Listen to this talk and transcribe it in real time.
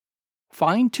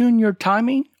Fine-tune your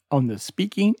timing on the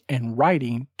speaking and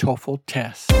writing TOEFL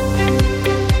test.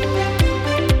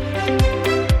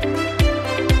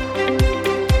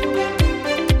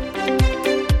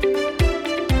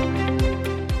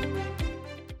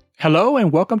 Hello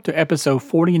and welcome to episode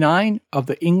 49 of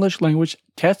the English Language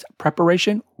Test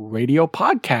Preparation Radio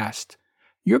Podcast.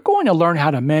 You're going to learn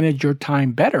how to manage your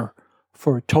time better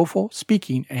for TOEFL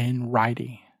speaking and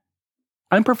writing.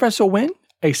 I'm Professor Nguyen,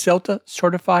 a CELTA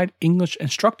certified English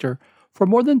instructor for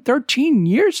more than 13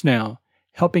 years now,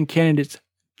 helping candidates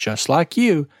just like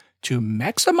you to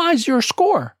maximize your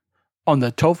score on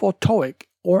the TOEFL, TOEIC,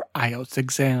 or IELTS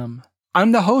exam.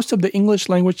 I'm the host of the English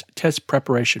Language Test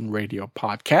Preparation Radio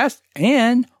Podcast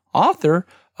and author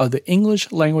of the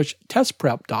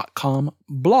EnglishLanguageTestPrep.com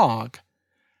blog.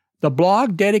 The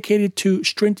blog dedicated to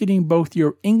strengthening both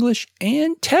your English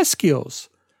and test skills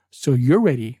so you're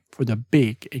ready for the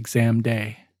big exam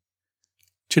day.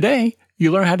 Today,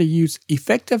 you learn how to use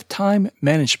effective time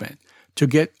management to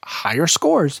get higher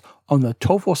scores on the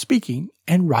TOEFL speaking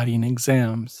and writing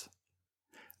exams.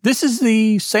 This is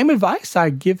the same advice I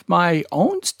give my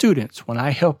own students when I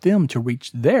help them to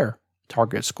reach their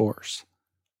target scores.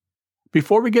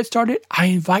 Before we get started, I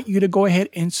invite you to go ahead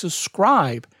and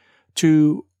subscribe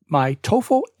to my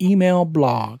TOEFL email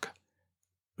blog.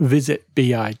 Visit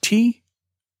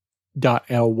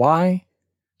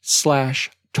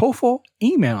bit.ly/TOEFL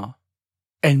email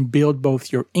and build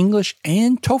both your English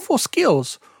and TOEFL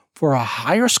skills for a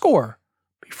higher score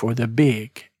before the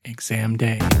big exam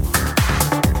day.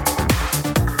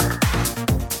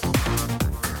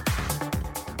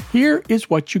 Here is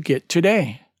what you get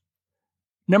today.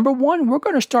 Number 1, we're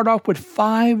going to start off with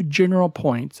 5 general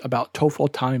points about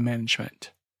TOEFL time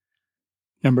management.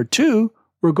 Number 2,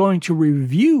 we're going to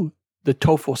review the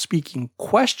TOEFL speaking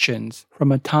questions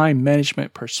from a time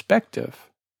management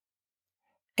perspective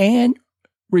and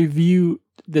review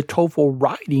the TOEFL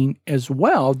writing as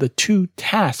well, the 2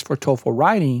 tasks for TOEFL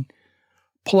writing,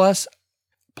 plus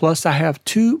I have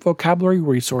 2 vocabulary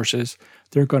resources.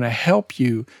 They're going to help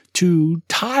you to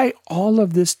tie all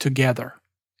of this together,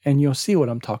 and you'll see what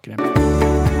I'm talking about.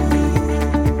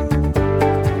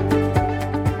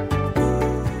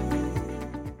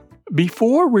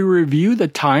 Before we review the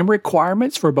time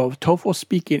requirements for both TOEFL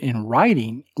speaking and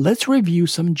writing, let's review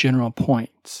some general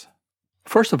points.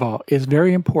 First of all, it's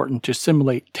very important to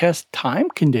simulate test time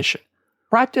condition.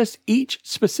 Practice each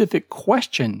specific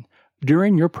question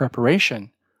during your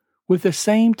preparation with the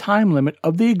same time limit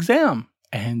of the exam,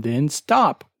 and then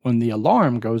stop when the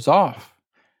alarm goes off.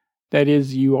 That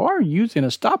is, you are using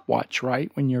a stopwatch,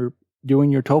 right, when you're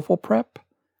doing your TOEFL prep?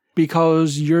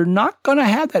 Because you're not going to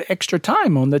have that extra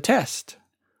time on the test.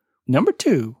 Number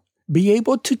 2, be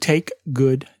able to take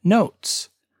good notes.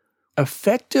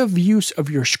 Effective use of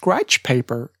your scratch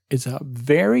paper is a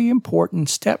very important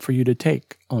step for you to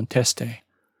take on test day.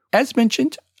 As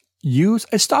mentioned, use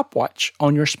a stopwatch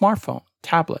on your smartphone,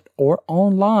 tablet, or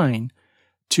online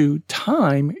to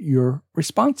time your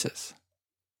responses.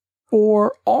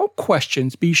 For all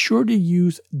questions, be sure to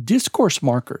use discourse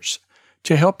markers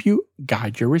to help you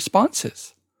guide your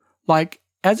responses, like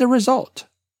as a result,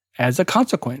 as a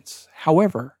consequence,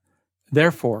 however,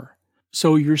 therefore,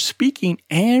 so your speaking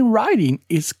and writing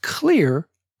is clear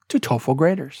to TOEFL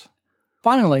graders.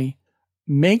 Finally,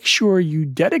 make sure you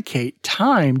dedicate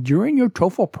time during your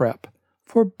TOEFL prep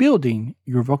for building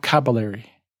your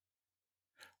vocabulary.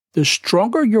 The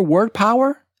stronger your word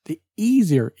power, the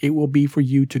easier it will be for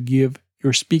you to give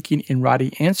your speaking and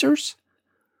writing answers.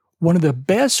 One of the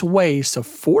best ways to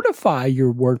fortify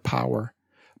your word power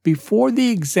before the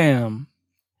exam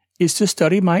is to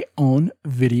study my own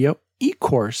video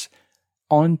e-course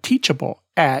on Teachable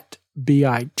at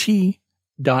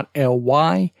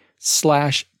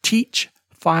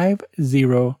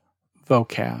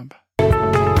bit.ly/teach50vocab.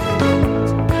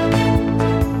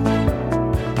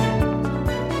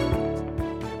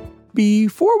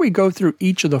 Before we go through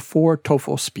each of the 4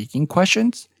 TOEFL speaking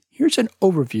questions, here's an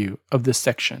overview of this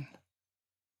section.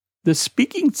 The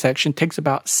speaking section takes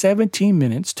about 17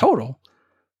 minutes total,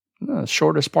 the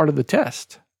shortest part of the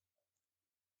test.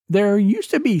 There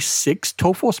used to be 6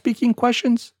 TOEFL speaking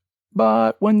questions,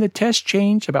 but when the test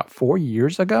changed about 4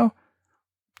 years ago,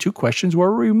 2 questions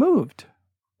were removed.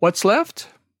 What's left?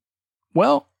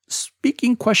 Well,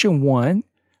 speaking question 1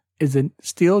 is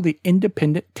still the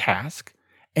independent task,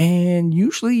 and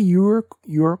usually you're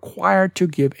required to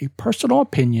give a personal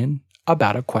opinion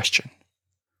about a question.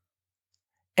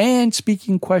 And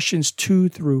speaking questions 2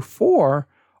 through 4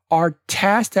 are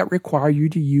tasks that require you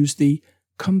to use the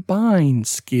combined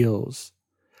skills.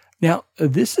 Now,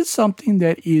 this is something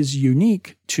that is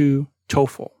unique to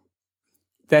TOEFL.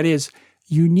 That is,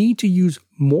 you need to use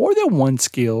more than one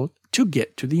skill to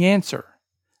get to the answer.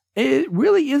 It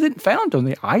really isn't found on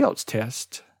the IELTS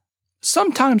test.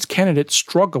 Sometimes candidates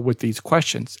struggle with these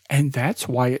questions, and that's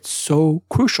why it's so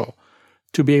crucial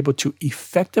to be able to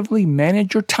effectively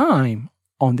manage your time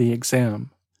on the exam.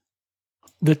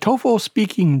 The TOEFL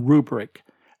speaking rubric,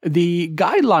 the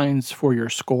guidelines for your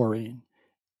scoring,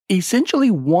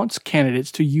 essentially wants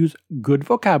candidates to use good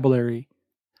vocabulary,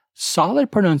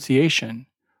 solid pronunciation,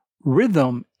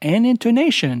 rhythm, and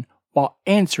intonation while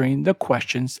answering the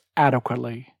questions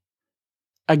adequately.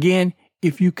 Again,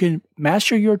 if you can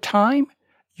master your time,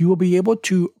 you will be able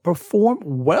to perform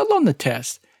well on the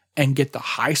test and get the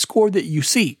high score that you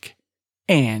seek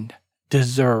and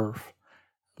deserve.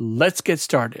 Let's get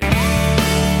started.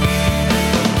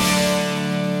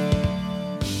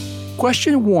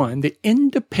 Question 1, the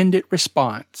independent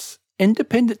response.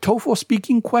 Independent TOEFL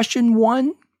speaking question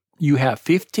 1, you have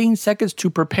 15 seconds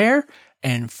to prepare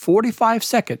and 45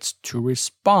 seconds to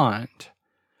respond.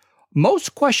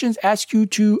 Most questions ask you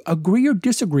to agree or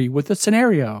disagree with a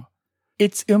scenario.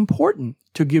 It's important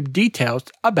to give details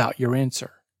about your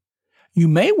answer. You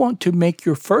may want to make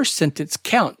your first sentence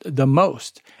count the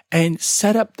most and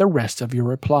set up the rest of your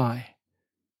reply.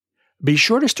 Be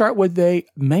sure to start with a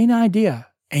main idea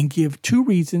and give 2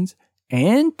 reasons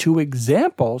and 2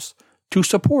 examples to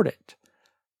support it.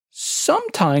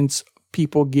 Sometimes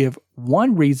people give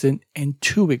 1 reason and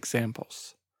 2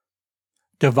 examples.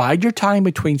 Divide your time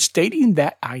between stating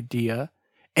that idea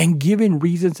and giving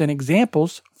reasons and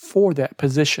examples for that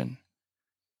position.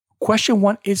 Question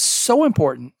 1 is so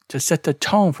important to set the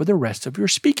tone for the rest of your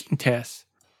speaking test.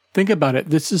 Think about it.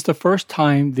 This is the first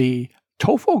time the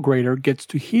TOEFL grader gets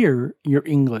to hear your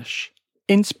English.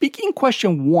 In speaking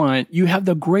question 1, you have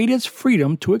the greatest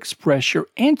freedom to express your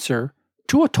answer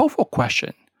to a TOEFL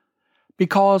question.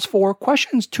 Because for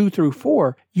questions 2 through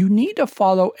 4, you need to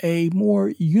follow a more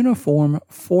uniform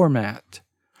format.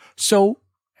 So,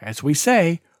 as we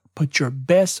say, put your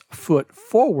best foot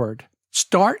forward.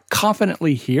 Start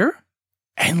confidently here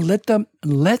and let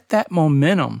that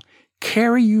momentum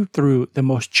carry you through the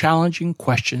most challenging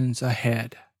questions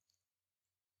ahead.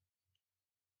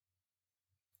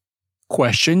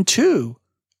 Question 2,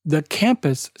 the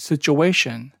campus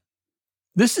situation.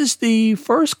 This is the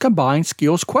first combined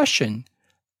skills question,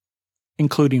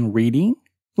 including reading,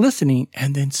 listening,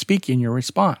 and then speaking your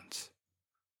response.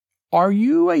 Are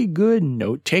you a good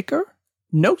note taker?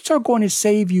 Notes are going to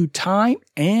save you time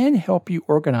and help you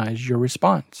organize your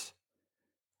response.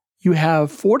 You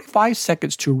have 45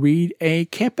 seconds to read a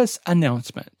campus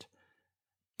announcement.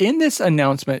 In this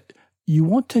announcement, you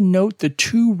want to note the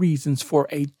 2 reasons for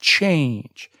a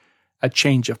change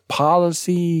of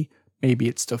policy, maybe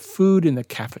it's the food in the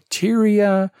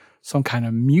cafeteria, some kind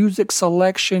of music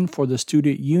selection for the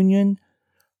student union.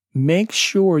 Make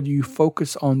sure you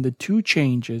focus on the 2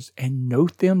 changes and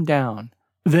note them down.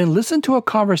 Then listen to a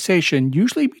conversation,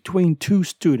 usually between 2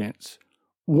 students.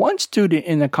 One student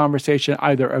in the conversation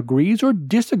either agrees or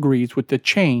disagrees with the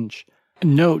change.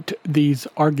 Note these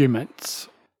arguments.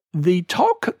 The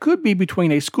talk could be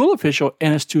between a school official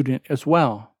and a student as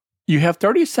well. You have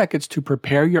 30 seconds to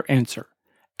prepare your answer.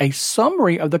 A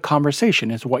summary of the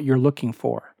conversation is what you're looking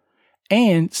for,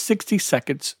 and 60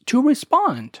 seconds to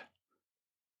respond.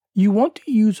 You want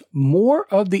to use more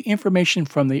of the information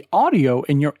from the audio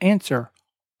in your answer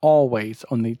always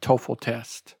on the TOEFL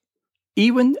test,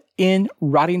 even in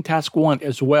writing task 1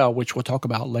 as well, which we'll talk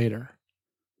about later.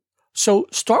 So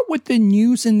start with the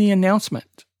news in the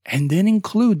announcement, and then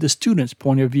include the student's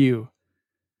point of view.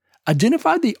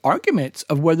 Identify the arguments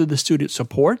of whether the student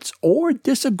supports or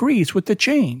disagrees with the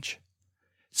change.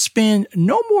 Spend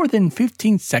no more than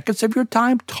 15 seconds of your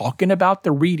time talking about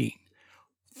the reading.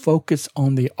 Focus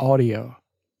on the audio.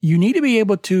 You need to be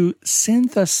able to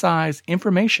synthesize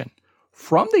information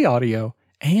from the audio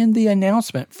and the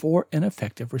announcement for an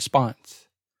effective response.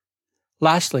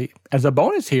 Lastly, as a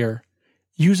bonus here,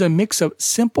 use a mix of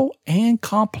simple and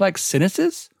complex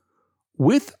sentences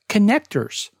with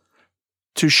connectors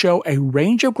to show a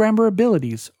range of grammar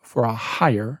abilities for a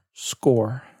higher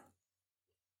score.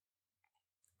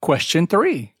 Question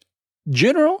 3,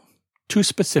 general to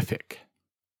specific.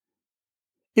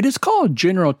 It is called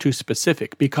general to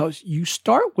specific because you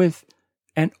start with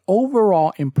an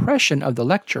overall impression of the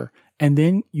lecture and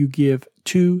then you give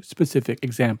 2 specific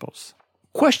examples.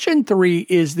 Question 3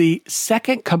 is the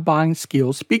second combined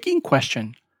skills speaking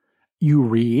question. You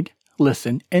read,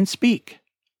 listen, and speak.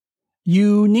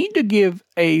 You need to give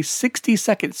a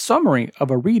 60-second summary of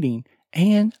a reading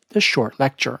and the short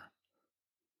lecture.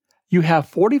 You have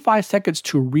 45 seconds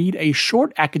to read a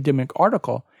short academic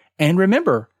article, and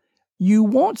remember, You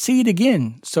won't see it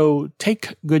again, so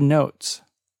take good notes.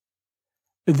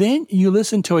 Then you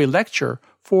listen to a lecture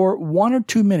for 1 or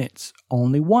 2 minutes,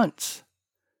 only once.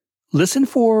 Listen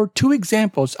for 2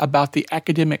 examples about the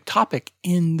academic topic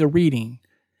in the reading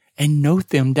and note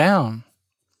them down.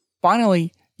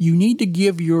 Finally, you need to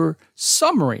give your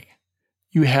summary.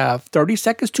 You have 30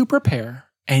 seconds to prepare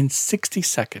and 60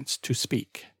 seconds to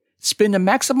speak. Spend a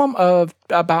maximum of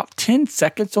about 10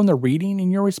 seconds on the reading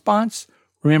in your response.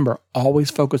 Remember, always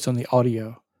focus on the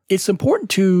audio. It's important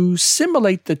to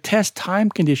simulate the test time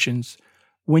conditions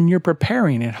when you're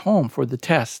preparing at home for the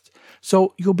test,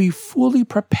 so you'll be fully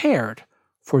prepared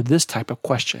for this type of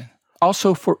question.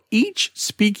 Also, for each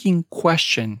speaking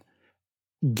question,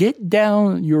 get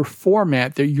down your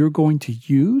format that you're going to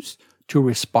use to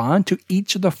respond to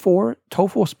each of the 4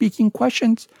 TOEFL speaking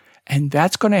questions, and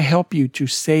that's going to help you to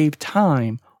save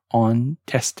time on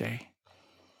test day.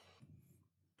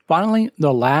 Finally,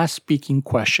 the last speaking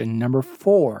question, number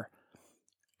 4.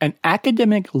 An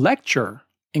academic lecture,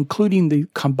 including the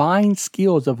combined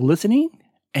skills of listening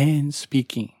and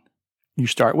speaking. You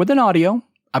start with an audio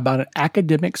about an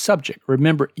academic subject.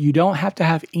 Remember, you don't have to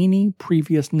have any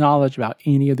previous knowledge about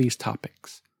any of these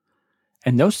topics.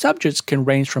 And those subjects can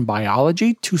range from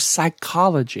biology to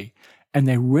psychology, and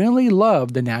they really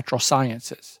love the natural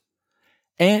sciences.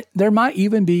 And there might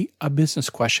even be a business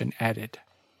question added.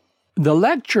 The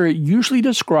lecture usually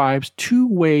describes 2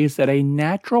 ways that a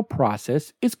natural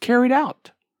process is carried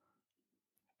out.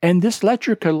 And this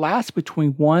lecture could last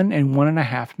between 1 and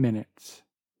 1.5 minutes.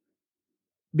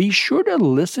 Be sure to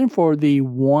listen for the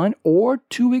 1 or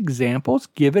 2 examples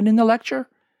given in the lecture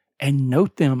and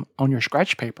note them on your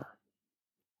scratch paper.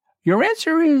 Your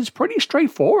answer is pretty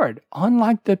straightforward,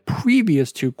 unlike the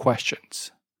previous 2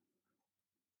 questions.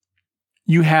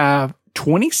 You have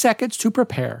 20 seconds to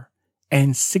prepare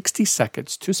and 60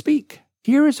 seconds to speak.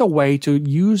 Here is a way to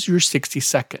use your 60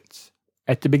 seconds.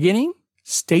 At the beginning,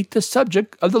 state the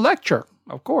subject of the lecture,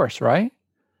 of course, right?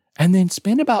 And then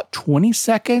spend about 20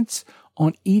 seconds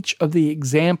on each of the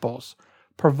examples,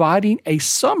 providing a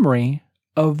summary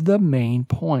of the main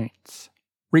points.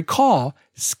 Recall,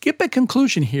 skip a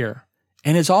conclusion here,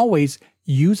 and as always,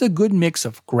 use a good mix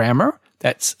of grammar,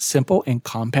 that's simple and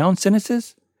compound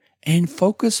sentences, and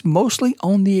focus mostly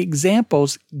on the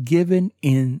examples given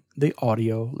in the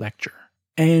audio lecture.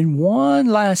 And one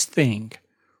last thing,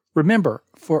 remember,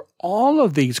 for all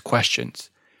of these questions,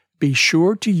 be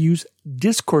sure to use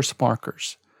discourse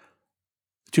markers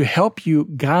to help you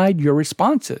guide your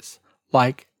responses,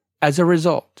 like as a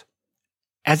result,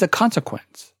 as a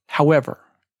consequence, however,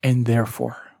 and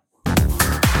therefore.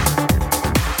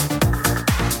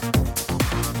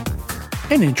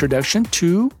 An introduction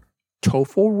to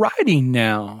TOEFL writing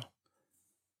now.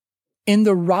 In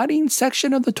the writing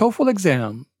section of the TOEFL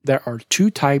exam, there are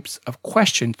 2 types of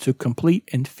questions to complete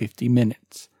in 50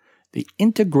 minutes. The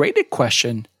integrated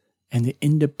question and the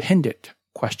independent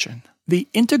question. The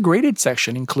integrated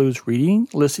section includes reading,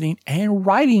 listening, and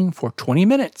writing for 20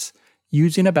 minutes,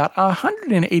 using about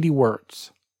 180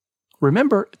 words.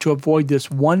 Remember to avoid this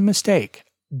one mistake.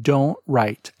 Don't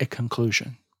write a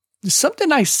conclusion.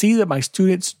 Something I see that my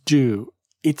students do,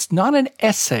 it's not an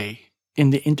essay in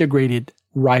the integrated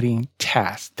writing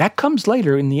task. That comes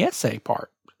later in the essay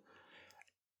part.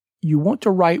 You want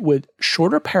to write with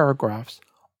shorter paragraphs,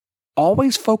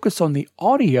 always focus on the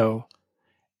audio,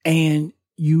 and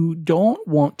you don't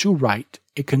want to write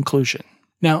a conclusion.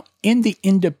 Now, in the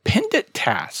independent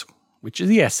task, which is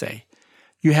the essay,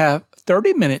 you have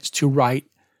 30 minutes to write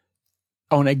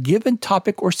on a given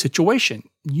topic or situation,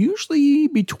 usually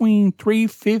between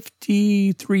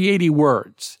 350, 380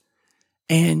 words.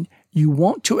 And you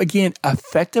want to, again,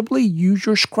 effectively use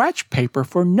your scratch paper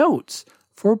for notes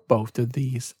for both of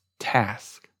these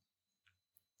tasks.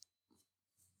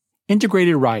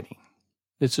 Integrated writing.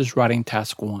 This is writing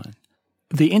task 1.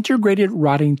 The integrated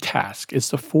writing task is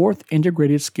the 4th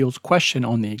integrated skills question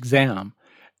on the exam.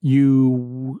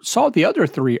 You saw the other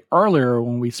 3 earlier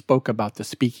when we spoke about the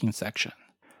speaking section.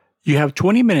 You have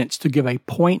 20 minutes to give a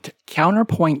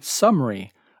point-counterpoint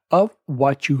summary of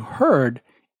what you heard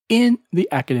in the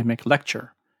academic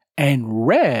lecture and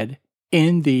read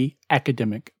in the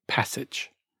academic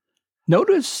passage.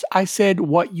 Notice I said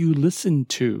what you listened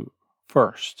to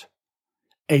first.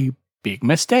 A big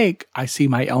mistake I see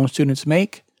my own students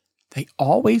make, they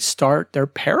always start their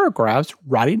paragraphs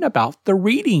writing about the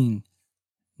reading.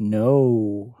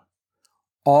 No.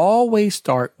 Always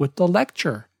start with the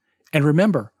lecture. And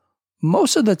remember,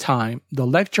 most of the time, the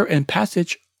lecture and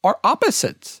passage are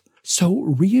opposites. So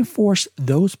reinforce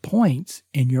those points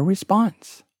in your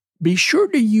response. Be sure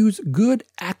to use good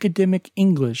academic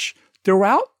English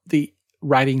throughout the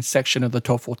writing section of the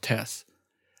TOEFL test.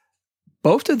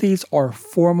 Both of these are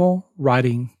formal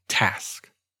writing tasks.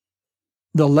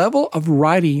 The level of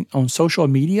writing on social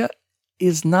media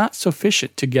is not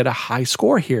sufficient to get a high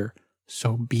score here,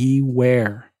 so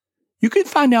beware. You can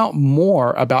find out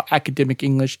more about academic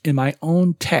English in my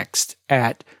own text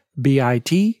at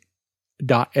bit.ly/EZAC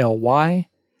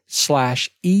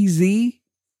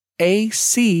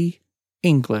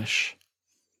English.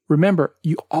 Remember,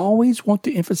 you always want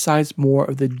to emphasize more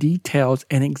of the details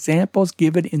and examples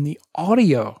given in the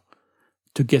audio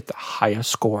to get the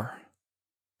highest score.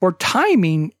 For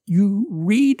timing, you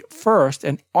read first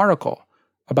an article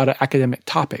about an academic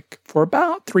topic for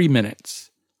about 3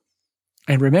 minutes.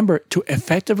 And remember to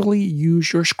effectively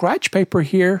use your scratch paper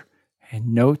here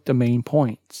and note the main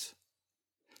points.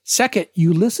 Second,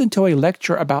 you listen to a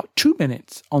lecture about 2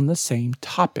 minutes on the same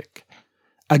topic.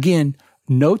 Again,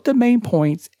 note the main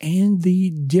points and the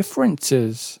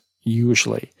differences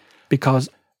usually, because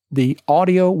the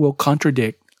audio will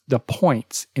contradict the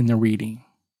points in the reading.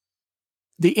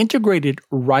 The integrated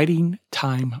writing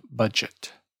time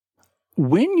budget.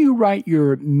 When you write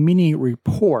your mini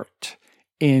report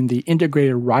in the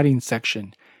integrated writing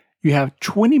section, you have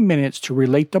 20 minutes to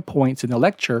relate the points in the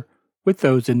lecture with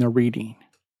those in the reading.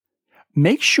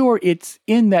 Make sure it's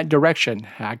in that direction.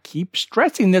 I keep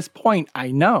stressing this point,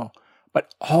 I know,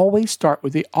 but always start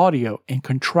with the audio and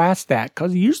contrast that,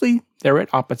 because usually they're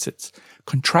at opposites.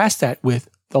 Contrast that with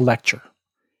the lecture.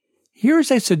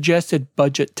 Here's a suggested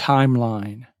budget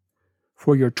timeline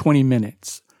for your 20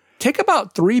 minutes. Take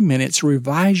about 3 minutes to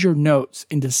revise your notes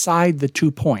and decide the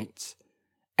 2 points.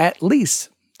 At least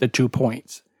the 2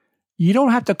 points. You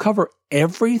don't have to cover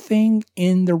everything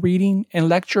in the reading and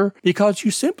lecture because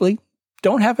you simply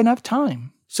don't have enough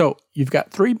time. So you've got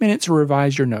 3 minutes to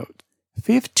revise your notes,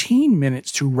 15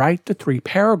 minutes to write the 3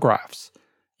 paragraphs.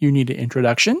 You need an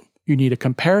introduction, you need a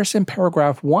comparison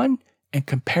paragraph 1, and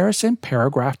comparison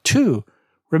paragraph 2.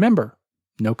 Remember,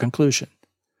 no conclusion.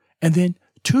 And then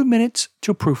 2 minutes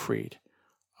to proofread.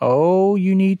 Oh,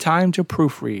 you need time to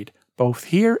proofread, both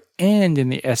here and in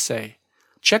the essay.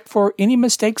 Check for any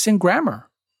mistakes in grammar,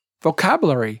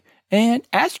 vocabulary, and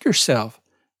ask yourself,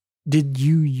 did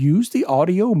you use the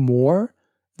audio more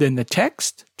than the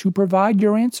text to provide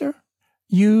your answer?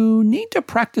 You need to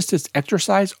practice this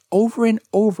exercise over and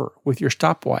over with your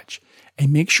stopwatch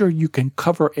and make sure you can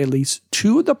cover at least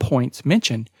 2 of the points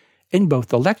mentioned in both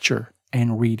the lecture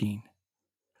and reading.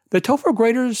 The TOEFL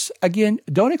graders, again,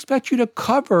 don't expect you to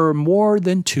cover more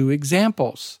than 2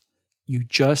 examples. You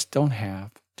just don't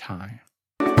have time.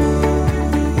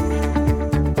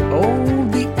 Oh,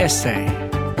 the essay.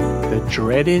 The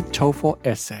dreaded TOEFL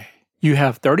essay. You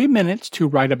have 30 minutes to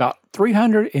write about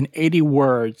 380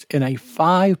 words in a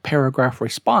 5-paragraph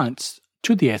response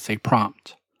to the essay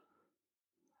prompt.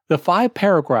 The 5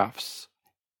 paragraphs,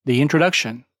 the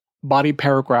introduction, body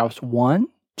paragraphs 1,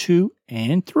 2,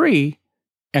 and 3,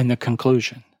 and the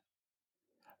conclusion.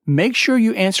 Make sure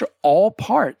you answer all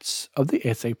parts of the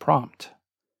essay prompt.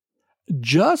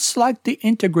 Just like the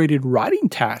integrated writing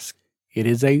task, it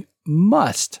is a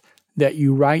must that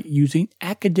you write using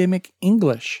academic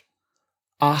English,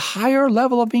 a higher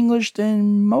level of English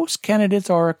than most candidates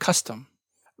are accustomed.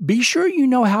 Be sure you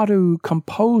know how to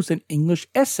compose an English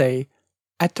essay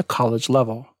at the college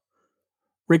level.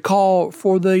 Recall,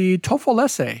 for the TOEFL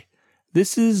essay,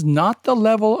 this is not the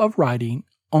level of writing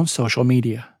on social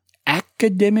media.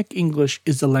 Academic English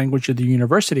is the language of the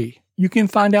university. You can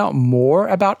find out more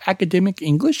about academic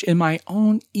English in my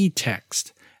own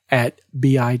e-text at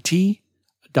bit.ly/EZAC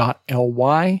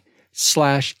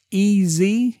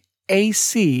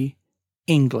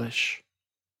English.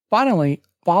 Finally,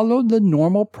 follow the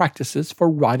normal practices for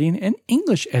writing an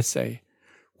English essay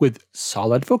with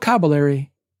solid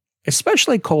vocabulary,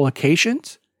 especially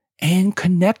collocations and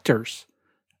connectors.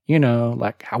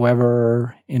 Like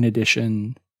however, in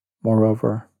addition,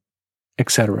 moreover,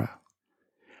 etc.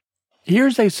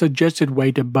 Here's a suggested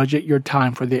way to budget your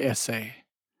time for the essay.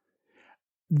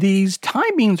 These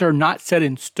timings are not set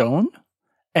in stone,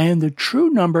 and the true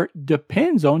number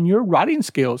depends on your writing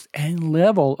skills and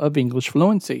level of English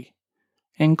fluency,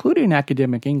 including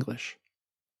academic English.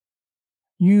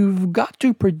 You've got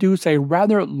to produce a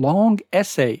rather long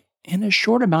essay in a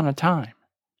short amount of time.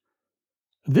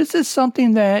 This is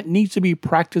something that needs to be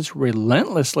practiced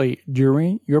relentlessly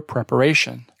during your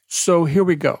preparation. So here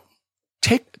we go.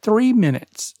 Take 3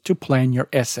 minutes to plan your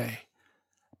essay.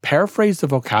 Paraphrase the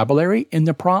vocabulary in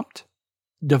the prompt.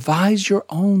 Devise your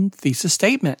own thesis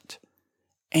statement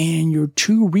and your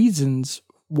 2 reasons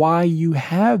why you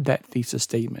have that thesis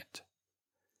statement.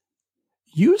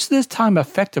 Use this time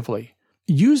effectively.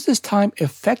 Use this time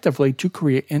effectively to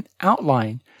create an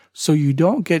outline so you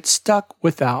don't get stuck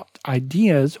without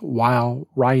ideas while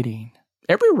writing.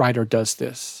 Every writer does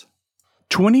this.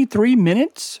 23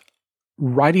 minutes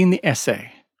writing the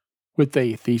essay with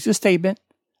a thesis statement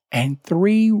and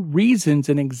 3 reasons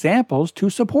and examples to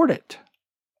support it.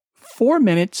 4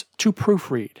 minutes to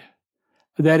proofread.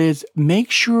 That is,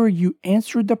 make sure you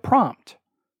answered the prompt.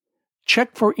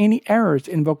 Check for any errors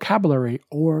in vocabulary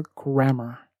or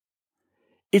grammar.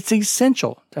 It's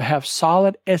essential to have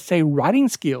solid essay writing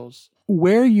skills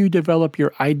where you develop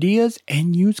your ideas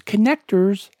and use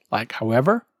connectors like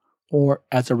however or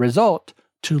as a result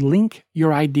to link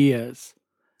your ideas.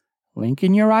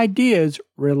 Linking your ideas,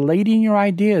 relating your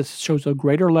ideas shows a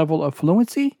greater level of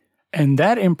fluency, and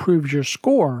that improves your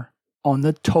score on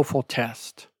the TOEFL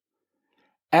test.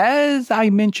 As I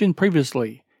mentioned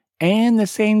previously, and the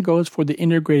same goes for the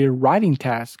integrated writing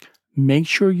task, make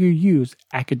sure you use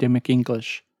academic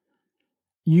English.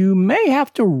 You may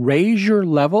have to raise your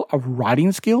level of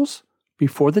writing skills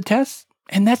before the test,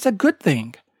 and that's a good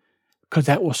thing, because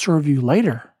that will serve you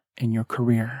later in your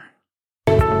career.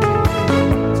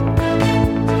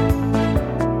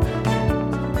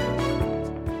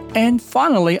 And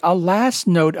finally, a last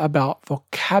note about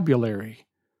vocabulary.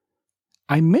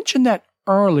 I mentioned that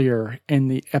earlier in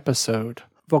the episode.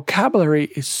 Vocabulary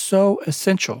is so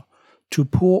essential to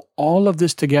pull all of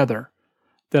this together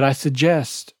that I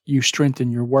suggest you strengthen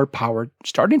your word power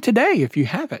starting today if you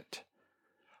haven't.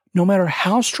 No matter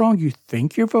how strong you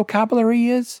think your vocabulary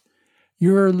is,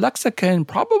 your lexicon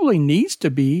probably needs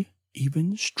to be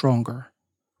even stronger.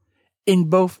 In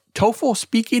both TOEFL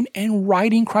speaking and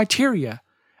writing criteria,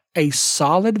 a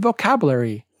solid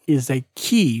vocabulary is a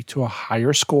key to a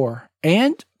higher score.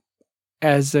 And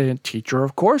as a teacher,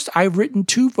 of course, I've written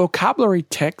 2 vocabulary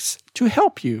texts to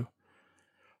help you.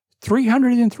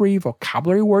 303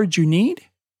 vocabulary words you need,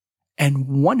 and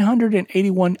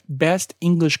 181 best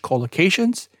English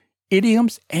collocations,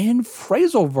 idioms, and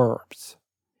phrasal verbs.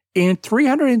 In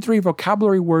 303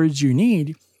 vocabulary words you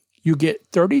need, you get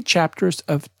 30 chapters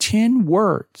of 10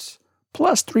 words,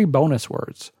 plus 3 bonus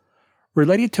words,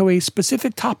 related to a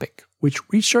specific topic, which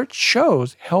research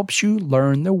shows helps you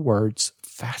learn the words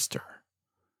faster.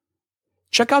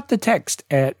 Check out the text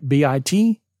at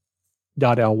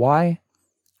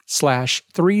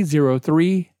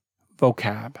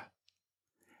bit.ly/303vocab.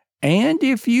 And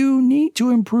if you need to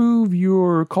improve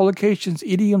your collocations,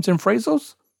 idioms, and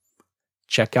phrasals,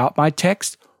 check out my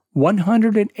text,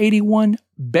 181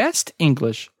 Best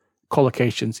English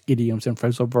Collocations, Idioms, and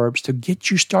Phrasal Verbs to get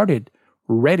you started,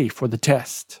 ready for the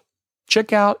test.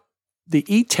 Check out the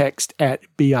e-text at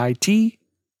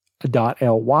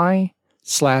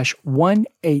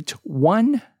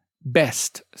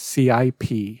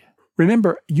bit.ly/181BEST-CIP.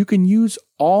 Remember, you can use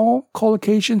all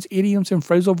collocations, idioms, and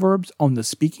phrasal verbs on the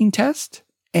speaking test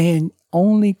and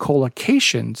only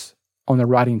collocations on the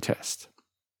writing test.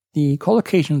 The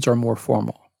collocations are more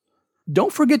formal.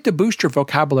 Don't forget to boost your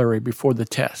vocabulary before the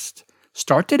test.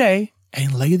 Start today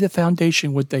and lay the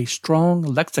foundation with a strong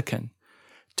lexicon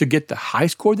to get the high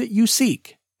score that you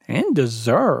seek and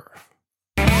deserve.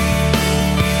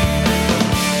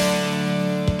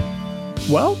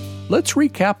 Well, let's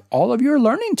recap all of your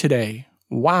learning today.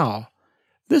 Wow,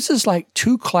 this is like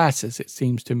 2 classes, it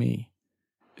seems to me.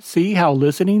 See how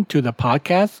listening to the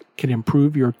podcast can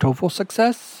improve your TOEFL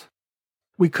success?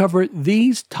 We covered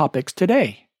these topics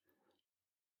today.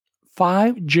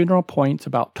 5 general points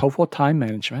about TOEFL time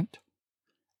management.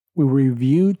 We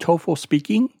reviewed TOEFL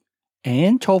speaking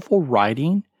and TOEFL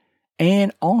writing,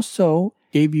 and also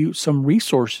gave you some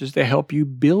resources to help you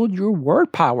build your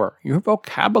word power, your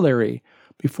vocabulary,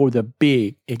 before the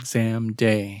big exam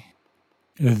day.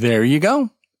 There you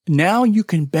go. Now you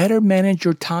can better manage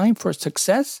your time for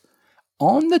success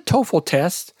on the TOEFL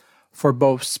test for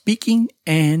both speaking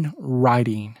and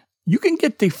writing. You can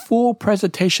get the full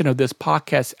presentation of this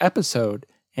podcast episode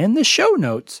and the show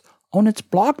notes on its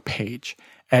blog page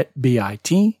at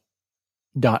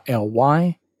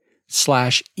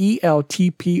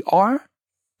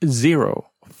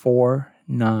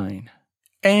bit.ly/ELTPR049.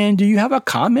 And do you have a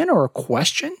comment or a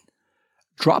question?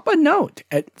 Drop a note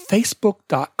at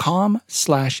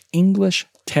facebook.com/English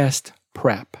Test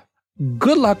Prep.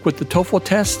 Good luck with the TOEFL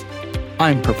test.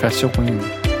 I'm Professor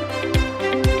Wing.